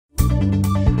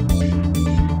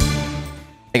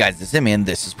Hey guys, it's Timmy and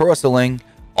this is Pro Wrestling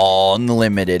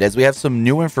Unlimited, as we have some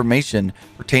new information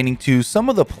pertaining to some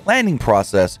of the planning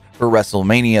process for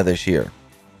WrestleMania this year.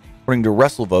 According to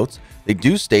WrestleVotes, they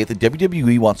do state that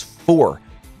WWE wants 4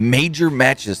 major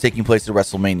matches taking place at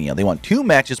WrestleMania. They want 2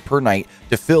 matches per night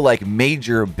to feel like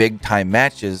major big-time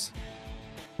matches.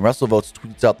 And WrestleVotes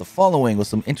tweets out the following with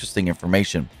some interesting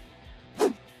information.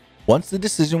 Once the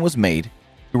decision was made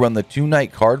to run the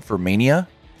 2-night card for Mania,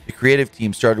 the creative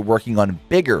team started working on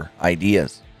bigger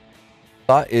ideas.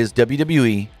 Thought is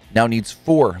WWE now needs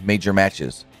 4 major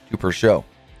matches, 2 per show.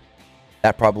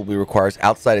 That probably requires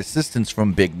outside assistance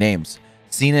from big names.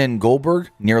 Cena and Goldberg,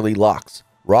 nearly locks.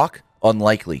 Rock,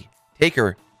 unlikely.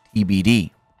 Taker,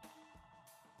 TBD.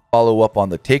 Follow up on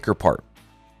the Taker part.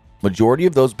 Majority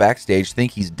of those backstage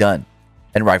think he's done,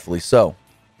 and rightfully so.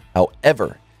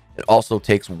 However, it also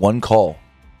takes one call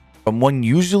from one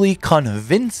usually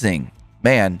convincing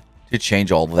man to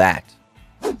change all that.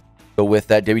 So with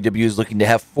that, WWE is looking to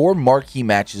have 4 marquee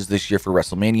matches this year for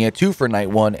WrestleMania, 2 for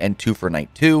night 1 and 2 for night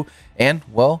 2. And,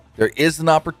 well, there is an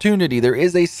opportunity, there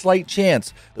is a slight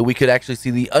chance that we could actually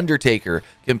see The Undertaker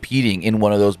competing in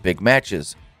one of those big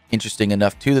matches. Interesting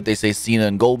enough, too, that they say Cena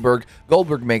and Goldberg.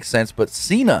 Goldberg makes sense, but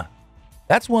Cena,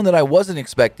 that's one that I wasn't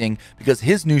expecting because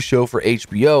his new show for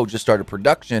HBO just started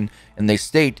production, and they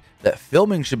state that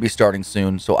filming should be starting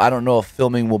soon, so I don't know if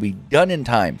filming will be done in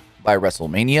time by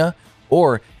WrestleMania,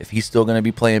 or if he's still going to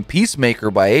be playing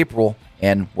Peacemaker by April,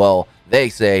 and, well, they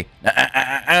say,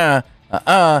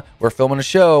 we're filming a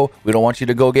show, we don't want you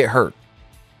to go get hurt.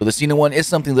 So the Cena one is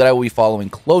something that I will be following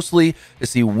closely to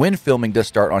see when filming does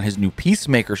start on his new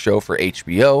Peacemaker show for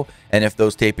HBO, and if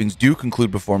those tapings do conclude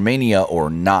before Mania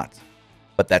or not.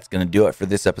 But that's going to do it for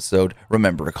this episode.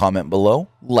 Remember to comment below,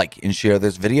 like and share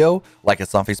this video, like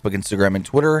us on Facebook, Instagram, and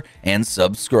Twitter, and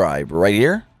subscribe right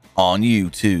here on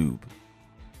YouTube.